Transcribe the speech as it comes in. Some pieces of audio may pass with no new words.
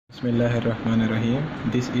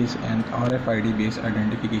Bismillahirrahmanirrahim. This is an RFID based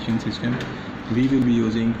identification system. We will be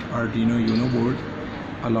using Arduino Uno board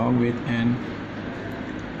along with an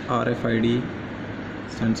RFID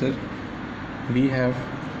sensor. We have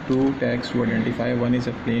two tags to identify. One is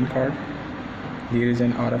a plain card. There is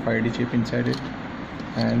an RFID chip inside it,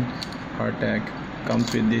 and our tag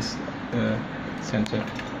comes with this sensor.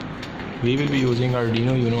 We will be using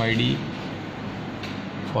Arduino Uno ID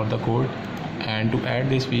for the code, and to add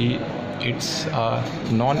this it's a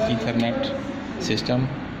non-Ethernet system.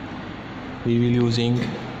 We will using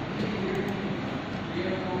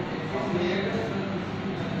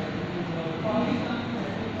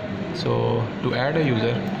so to add a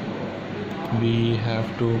user we have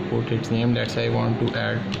to put its name. Let's say I want to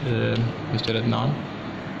add Mr. Adnan,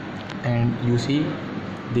 and you see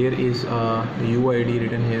there is a UID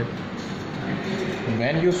written here.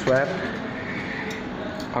 When you swap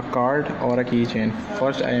a card or a keychain,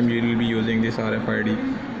 first I will be using this RFID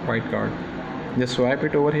white card. Just swipe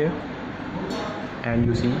it over here, and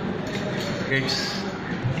you see its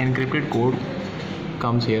encrypted code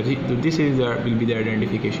comes here. This is will be the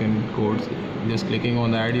identification code. Just clicking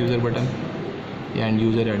on the add user button, and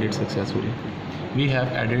user added successfully. We have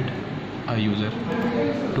added a user.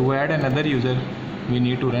 To add another user, we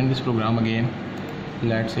need to run this program again.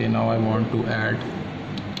 Let's say now I want to add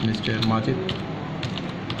Mr. Majid.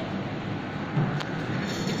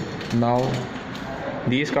 Now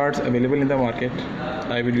these cards available in the market,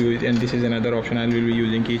 I will use, and this is another option. I will be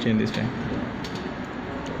using keychain this time.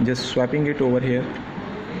 Just swapping it over here,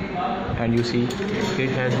 and you see it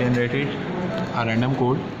has generated a random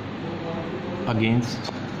code against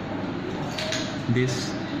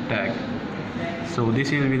this tag. So this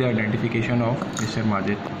will be the identification of Mr.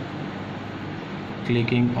 Majid.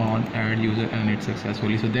 Clicking on add user, and it's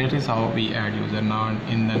successfully. So that is how we add user. Now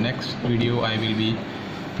in the next video I will be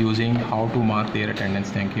using how to mark their attendance.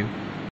 Thank you.